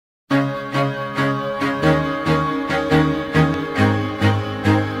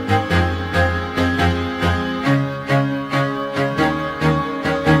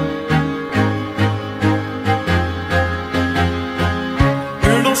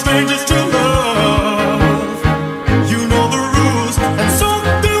strangers to love. You know the rules, and so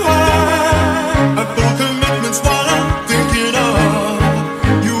do I. A full commitment's what I'm thinking of.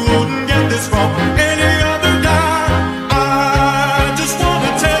 You wouldn't get this from any other guy. I just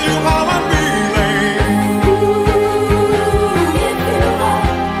wanna tell you how I'm feeling.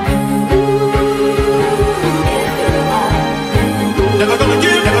 Never gonna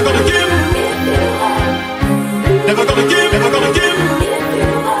give, never gonna give. Never gonna give, never gonna give.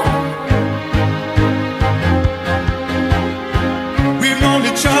 We've known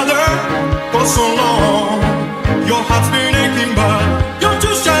each other for so long. Your heart's been aching, but you're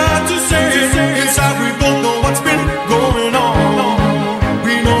too shy to say it. Inside we both know what's been going on.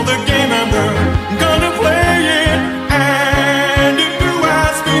 We know the game and we're gonna play it. And if you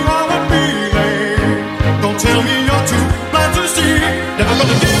ask me how I'm feeling, don't tell me you're too blind to see. Never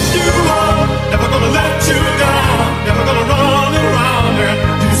gonna give you up, never gonna let you down. Never gonna run around and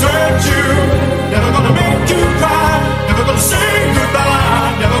desert you. Never gonna make you cry. Never gonna say goodbye.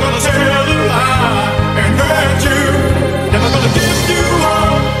 Never gonna tell a lie and hurt you. Never gonna give you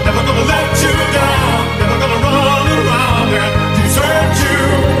up. Never gonna let you down. Never gonna run around and desert you.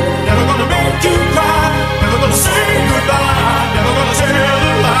 Never gonna make you cry. Never gonna say goodbye. Never gonna tell a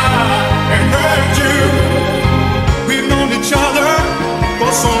lie and hurt you. We've known each other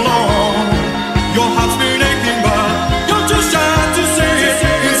for so long. Your heart's been aching, but you're too shy to say it.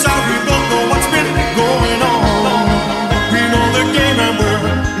 Inside we both know what's been going on. We know the game and we're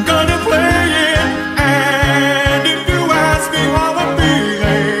gonna play it. And if you ask me how I'm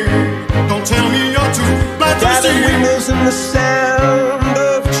feeling, don't tell me you're too blind to Gathered see. windows and the sound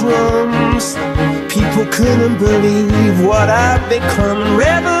of drums. People couldn't believe what I've become.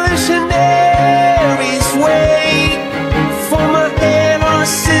 Revolutionaries wait for my head on a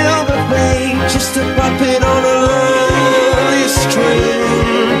silver plate, just a puppet on a lonely string.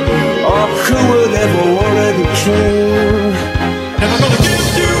 Oh, who would ever wanna be king? Never gonna give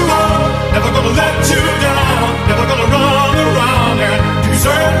you up, never gonna let you down. Never gonna run around and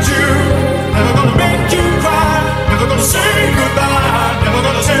desert you. Never gonna make you cry. Never gonna say goodbye. Never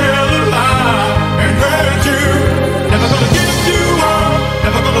gonna tell a lie and hurt you. Never gonna give you up,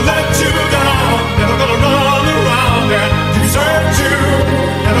 never gonna let you down. Never gonna run around and desert you.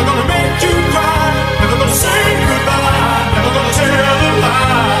 Never gonna make you cry. Never gonna say goodbye. Never gonna tell a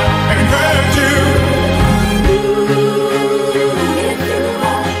lie and hurt you.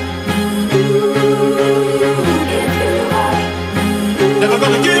 Never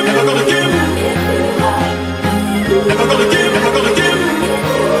gonna give, never gonna give. Never gonna give, never gonna give.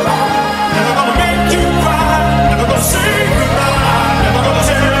 Never gonna make you cry. Never gonna say goodbye. Never gonna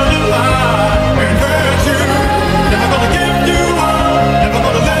tell a lie and hurt you. Never gonna give you up. Never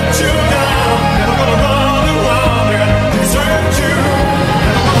gonna let you down. Never gonna run around and desert you.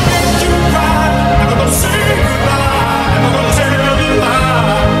 Never gonna make you cry. Never gonna say goodbye. Never gonna tell a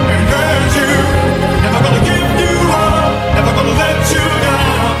lie and hurt you. Never gonna give you up. Never gonna let you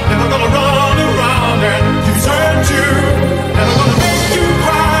down. Never gonna run around and desert you. Never gonna make you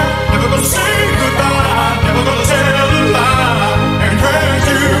cry. Never gonna say goodbye. Never gonna tell a lie and hurt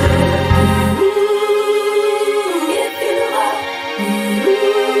you.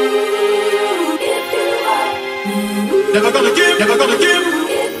 Never gonna give, never gonna give.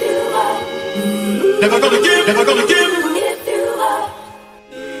 Never gonna give, never gonna give.